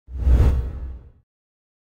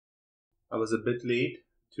I was a bit late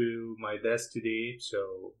to my desk today,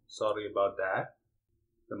 so sorry about that.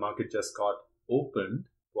 The market just got opened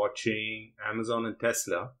watching Amazon and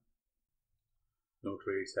Tesla. No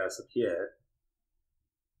trades as of yet.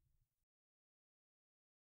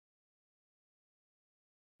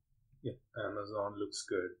 Yeah, Amazon looks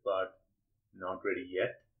good, but not ready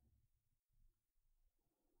yet.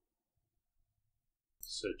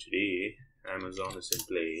 So today, Amazon is in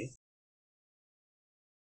play.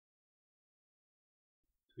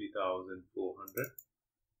 3,400. The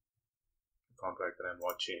contract that I'm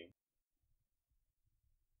watching.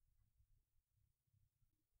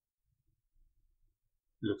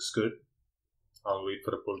 Looks good. I'll wait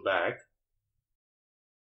for a pullback.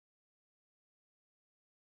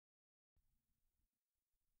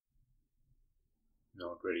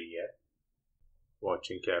 Not ready yet.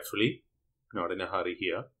 Watching carefully. Not in a hurry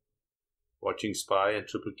here. Watching SPY and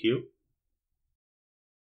Triple Q.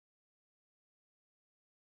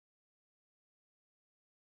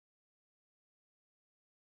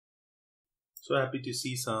 So happy to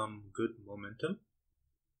see some good momentum.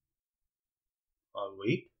 I'll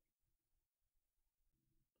wait.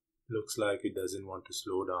 Looks like it doesn't want to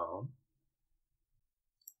slow down.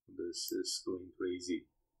 This is going crazy.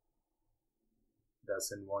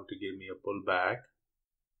 Doesn't want to give me a pullback.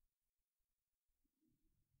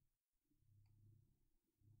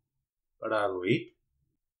 But I'll wait.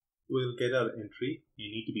 We'll get our entry.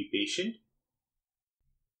 You need to be patient.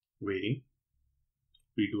 Waiting.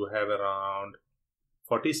 We do have around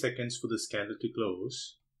 40 seconds for this candle to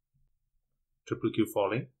close. Triple Q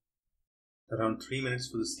falling. Around 3 minutes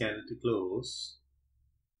for this candle to close.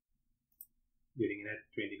 Getting in at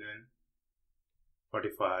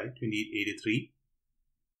 29.45, 28.83.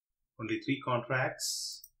 Only 3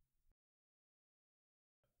 contracts.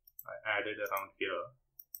 I added around here.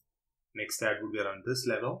 Next add would be around this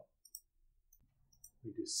level.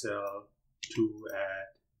 We just sell 2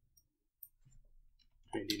 at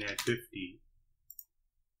 29.50.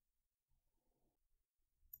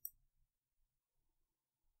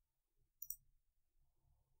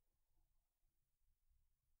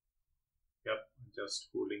 Yep, just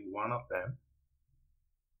holding one of them.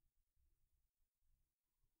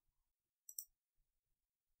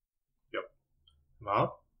 Yep.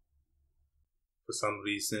 Now, for some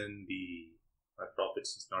reason, my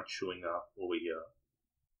profits is not showing up over here.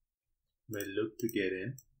 May look to get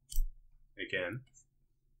in again.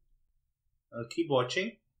 I'll keep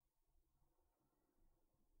watching.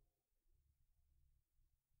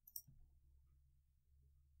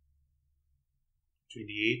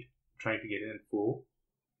 $28. Trying to get in at 4.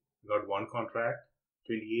 Got one contract.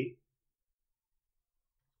 28.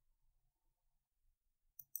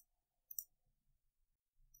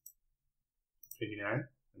 $29.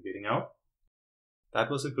 I'm getting out. That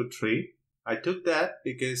was a good trade. I took that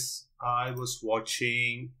because I was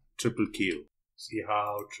watching Triple Q. See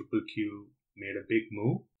how Triple Q made a big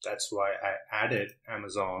move? That's why I added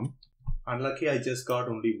Amazon. Unlucky I just got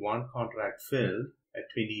only one contract filled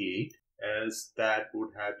at 28, as that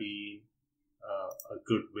would have been a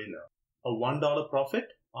good winner. A $1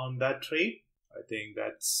 profit on that trade, I think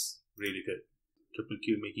that's really good. Triple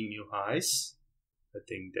Q making new highs. I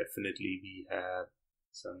think definitely we have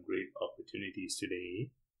some great opportunities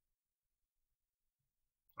today.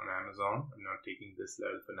 On Amazon, I'm not taking this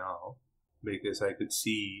level for now because I could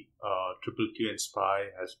see Triple Q and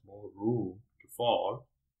SPY has more room to fall.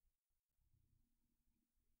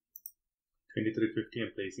 23.50,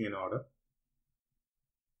 I'm placing an order.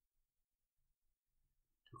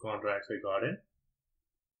 2 contracts I got in.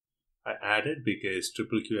 I added because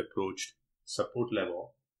Triple Q approached support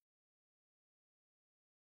level.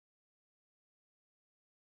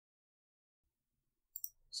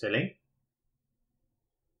 Selling.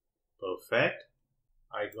 Perfect.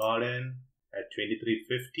 I got in at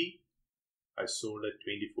 23.50. I sold at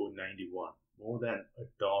 24.91. More than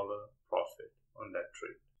 $1 profit on that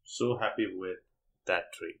trade. So happy with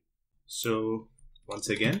that trade. So once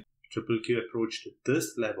again, Triple Q approached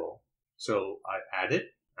this level. So I added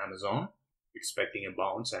Amazon, expecting a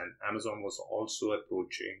bounce, and Amazon was also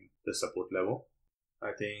approaching the support level.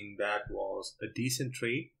 I think that was a decent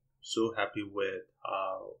trade. So happy with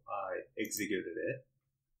how I executed it.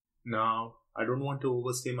 Now, I don't want to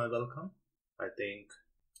overstay my welcome. I think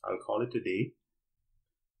I'll call it a day.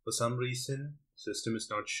 For some reason, system is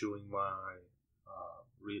not showing my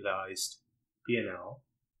realized P&L.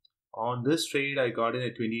 On this trade, I got in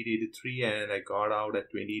at 28.83 and I got out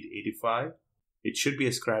at 28.85. It should be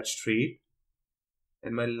a scratch trade.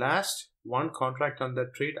 And my last one contract on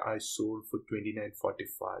that trade, I sold for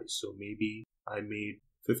 29.45. So maybe I made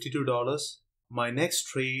 $52 My next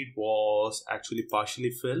trade was actually partially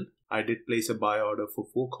filled. I did place a buy order for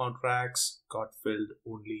 4 contracts, got filled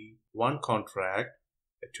only 1 contract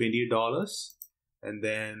at $28, and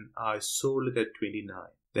then I sold it at 29.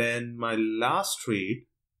 Then my last trade,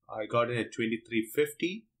 I got in at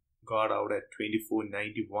 23.50, got out at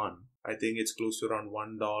 24.91. I think it's close to around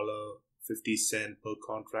 $1.50 per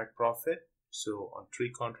contract profit. So on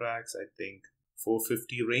 3 contracts, I think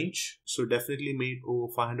 $4.50 range. So definitely made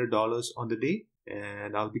over $500 on the day,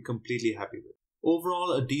 and I'll be completely happy with it.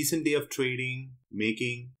 Overall, a decent day of trading,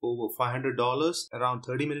 making over $500 around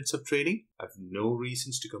 30 minutes of trading. I have no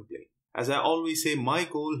reasons to complain. As I always say, my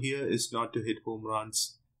goal here is not to hit home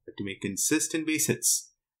runs, but to make consistent base hits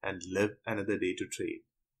and live another day to trade.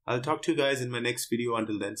 I'll talk to you guys in my next video.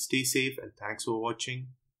 Until then, stay safe and thanks for watching.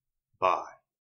 Bye.